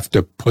we have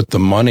to put the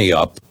money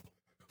up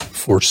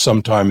for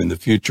sometime in the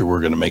future. We're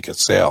going to make a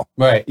sale.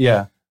 Right.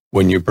 Yeah.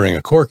 When you bring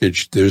a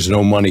corkage, there's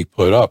no money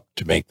put up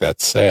to make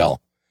that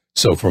sale.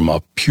 So from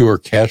a pure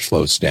cash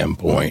flow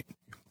standpoint,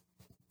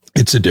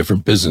 it's a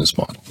different business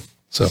model.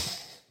 So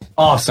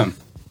awesome.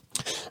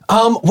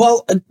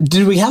 Well,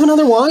 did we have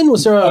another wine?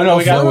 Was there a no,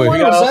 we got one? we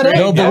got Was that it?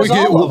 no, but we That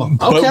was all of them.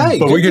 Okay,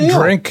 but we good could deal.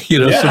 drink,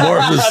 some more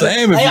of the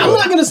same. If Hey, you I'm want.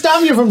 not going to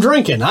stop you from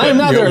drinking. I am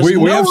not. There's we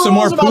no have some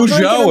more rules about drinking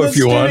in Peugeot this if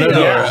you want it.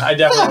 studio. Yeah, I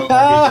definitely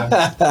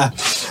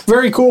will.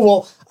 Very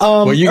cool.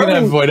 Well, you can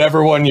Irving, have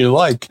whatever one you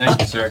like.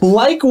 Thank you, sir.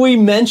 like we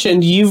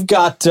mentioned, you've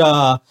got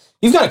a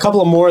couple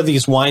of more of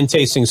these wine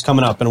tastings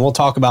coming up, and we'll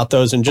talk about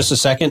those in just a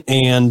second.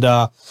 And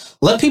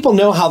let people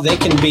know how they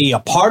can be a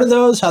part of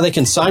those, how they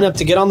can sign up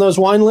to get on those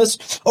wine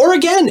lists. Or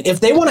again, if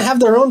they want to have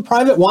their own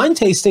private wine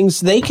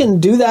tastings, they can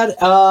do that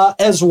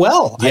as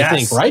well. Yes. I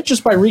think, right?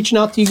 Just by reaching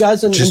out to you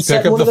guys and Just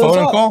setting pick up one the of those phone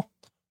and up. call.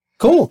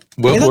 Cool.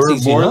 Well, Hey, that's we're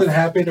easy more enough. than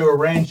happy to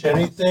arrange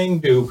anything,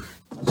 do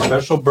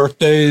special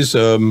birthdays.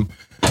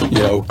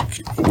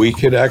 We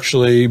could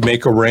actually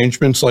make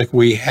arrangements like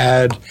we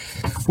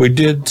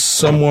did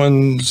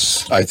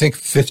someone's, I think,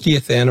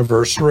 50th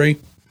anniversary,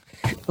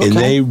 and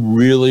they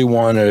really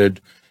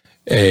wanted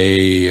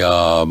a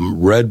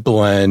red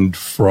blend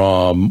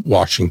from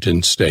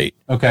Washington State.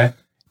 Okay.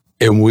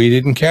 And we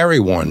didn't carry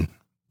one,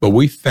 but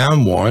we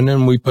found one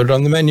and we put it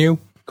on the menu.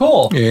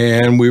 Cool.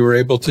 And we were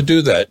able to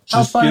do that.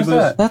 How fun is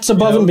that? That's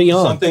above and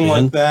beyond. Something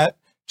man. like that.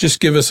 Just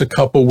give us a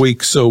couple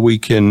weeks so we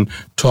can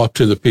talk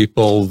to the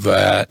people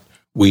that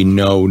we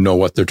know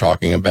what they're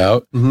talking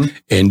about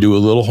and do a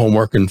little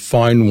homework and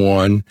find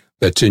one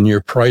that's in your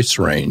price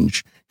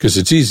range, because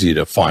it's easy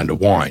to find a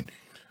wine.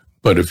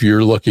 But if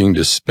you're looking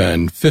to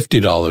spend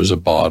 $50 a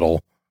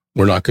bottle,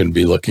 we're not going to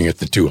be looking at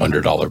the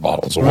 $200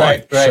 bottles of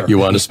wine. Right. You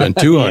want to spend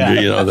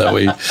 $200, that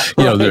way,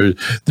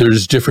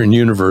 there's different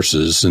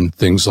universes and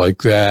things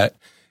like that.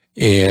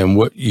 And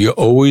what you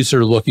always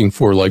are looking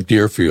for, like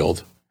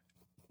Deerfield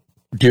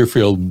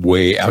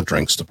way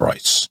outdrinks the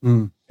price.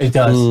 It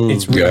does.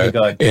 It's really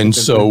good. And It's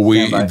a so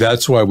good standby.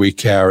 that's why we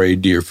carry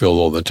Deerfield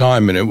all the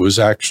time. And it was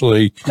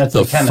actually That's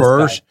the the chemist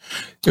first,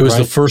 guy. it was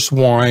the first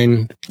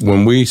wine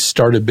when we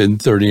started Bin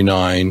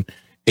 39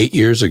 8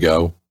 years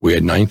ago. We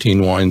had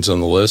 19 wines on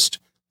the list.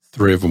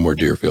 3 of them were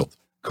Deerfield.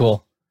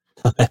 Cool.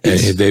 And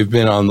they've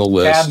been on the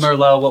list. Cab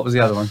Merlot. What was the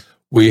other one?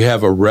 We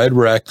have a Red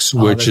Rex,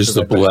 which that's is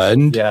the Red Rex.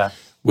 blend. Yeah.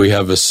 We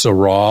have a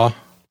Syrah,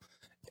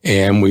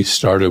 and we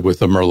started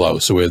with a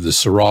Merlot. So we have the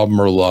Syrah,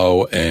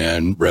 Merlot,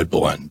 and Red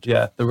Blend.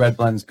 Yeah. The red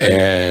blend's great.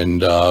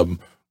 And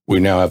we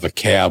now have a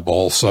Cab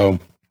also.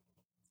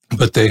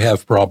 But they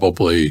have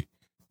probably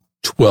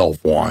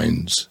 12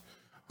 wines.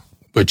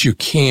 But you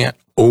can't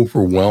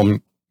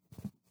overwhelm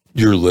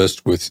your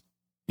list with,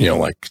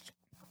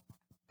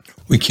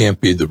 we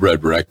can't be the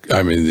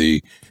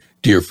the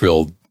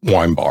Deerfield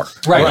wine bar.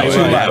 Right. We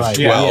have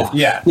 12.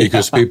 Yeah.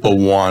 Because people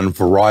want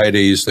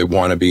varieties. They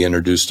want to be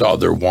introduced to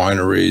other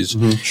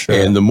wineries. Sure.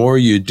 And the more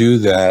you do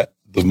that,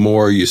 the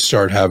more you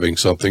start having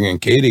something.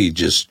 And Katie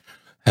just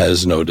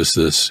has noticed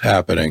this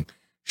happening.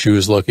 She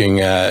was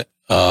looking at,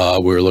 we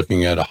were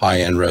looking at a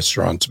high-end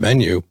restaurant's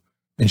menu,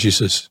 and she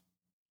says,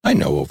 I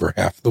know over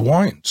half the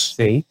wines.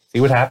 See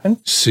what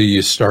happened? See,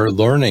 you start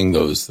learning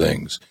those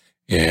things.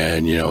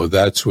 And,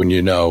 that's when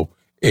you know.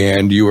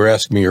 And you were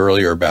asking me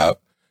earlier about,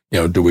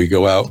 do we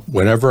go out?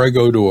 Whenever I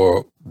go to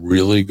a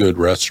really good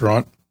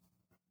restaurant,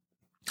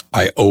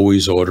 I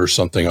always order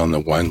something on the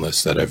wine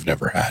list that I've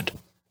never had.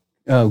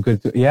 Oh,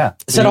 good. Yeah.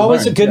 Is that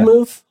always a good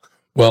move?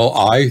 Well,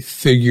 I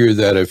figure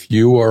that if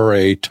you are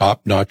a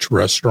top-notch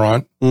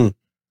restaurant,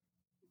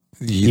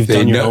 You've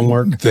done your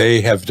homework.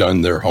 They have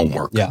done their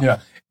homework. Yeah.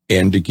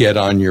 And to get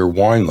on your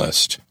wine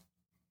list,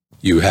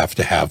 you have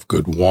to have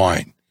good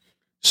wine.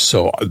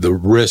 So the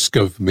risk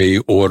of me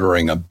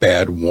ordering a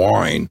bad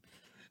wine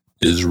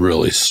is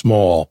really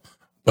small,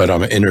 but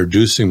I'm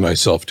introducing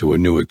myself to a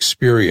new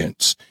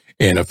experience.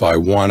 And if I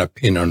want a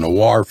Pinot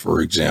Noir,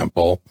 for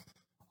example,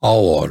 I'll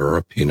order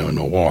a Pinot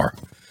Noir.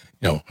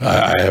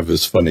 I have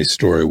this funny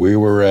story. We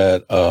were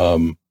at,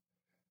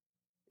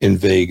 in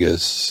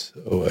Vegas.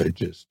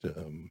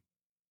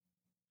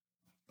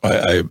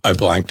 I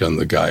blanked on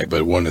the guy,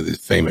 but one of the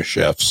famous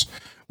chefs.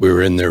 We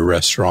were in their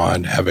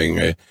restaurant having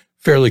a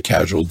fairly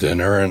casual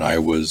dinner, and I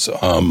was,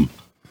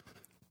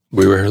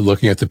 we were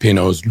looking at the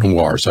Pinot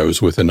Noirs. I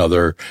was with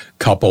another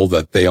couple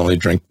that they only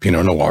drink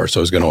Pinot Noir, so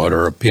I was going to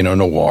order a Pinot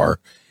Noir.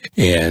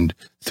 And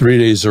 3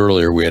 days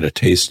earlier, we had a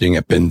tasting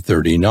at Bin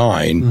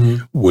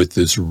 39 with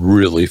this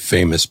really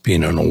famous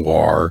Pinot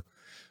Noir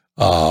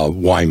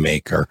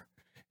winemaker.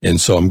 And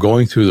so I'm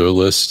going through their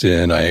list,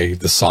 and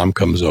the Som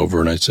comes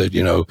over, and I said,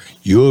 you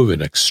have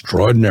an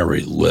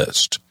extraordinary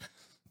list.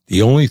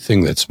 The only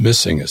thing that's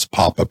missing is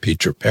Papa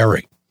Peter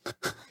Perry.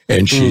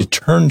 And she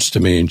turns to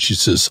me and she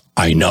says,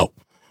 I know.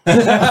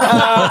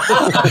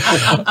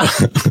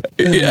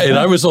 Yeah, and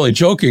I was only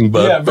joking,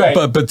 but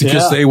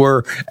because they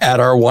were at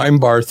our wine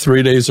bar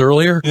 3 days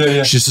earlier,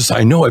 she says,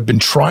 I know I've been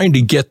trying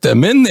to get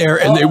them in there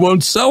and they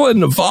won't sell in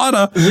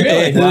Nevada. Really?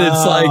 And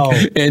it's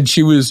like, and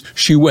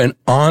she went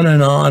on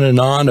and on and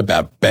on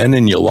about Ben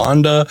and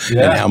Yolanda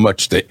and how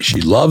much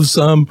she loves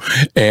them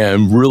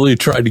and really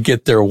tried to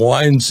get their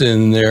wines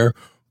in there.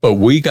 But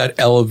we got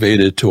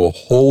elevated to a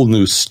whole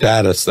new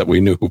status that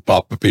we knew who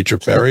Papa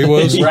Pietroperri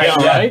was.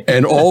 Right.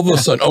 And all of a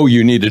sudden,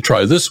 you need to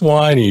try this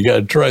wine and you got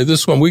to try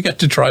this one. We got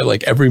to try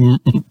like every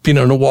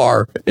Pinot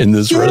Noir in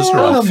this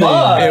restaurant.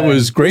 Man. It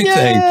was a great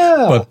thing.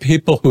 But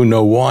people who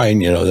know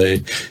wine,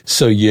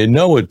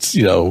 it's,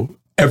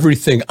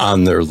 everything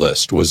on their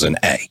list was an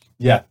A.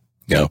 Yeah.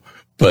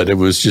 But it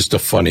was just a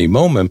funny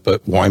moment,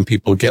 but wine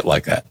people get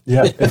like that.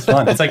 Yeah, it's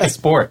fun. It's like a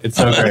sport. It's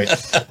so great.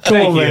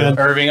 Thank you, man.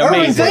 Irving. Amazing.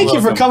 Irving, thank you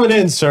for coming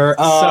in, sir.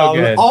 So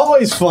good.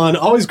 Always fun.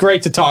 Always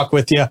great to talk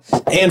with you.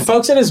 And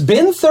folks, it has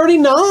been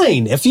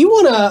 39. If you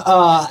want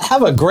to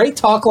have a great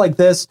talk like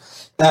this,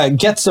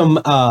 get some,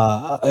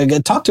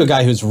 talk to a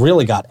guy who's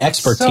really got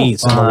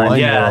expertise in the wine world.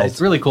 Yeah, it's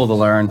really cool to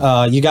learn.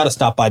 You got to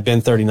stop by Bin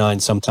 39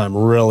 sometime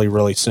really,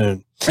 really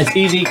soon. It's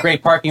easy.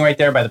 Great parking right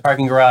there by the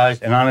parking garage.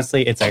 And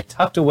honestly, it's a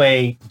tucked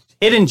away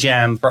hidden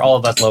gem for all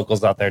of us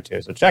locals out there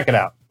too. So check it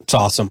out. It's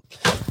awesome.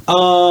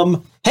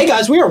 Hey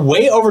guys, we are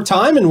way over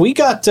time, and we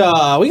got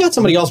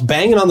somebody else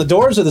banging on the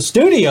doors of the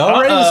studio,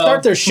 ready to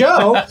start their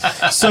show.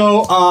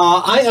 So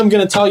I am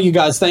going to tell you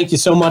guys thank you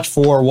so much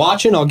for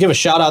watching. I'll give a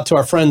shout out to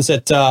our friends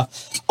at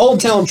Old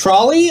Town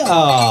Trolley,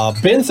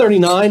 Bin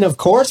 39, of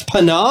course,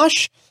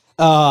 Panache,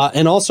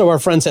 and also our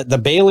friends at the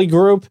Bailey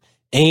Group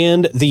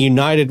and the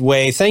United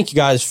Way. Thank you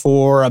guys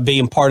for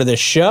being part of this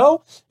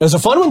show. It was a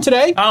fun one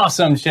today.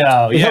 Awesome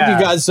show. We hope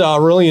you guys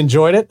really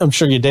enjoyed it. I'm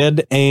sure you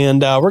did.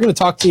 And we're going to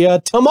talk to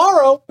you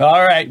tomorrow.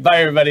 All right.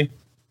 Bye, everybody.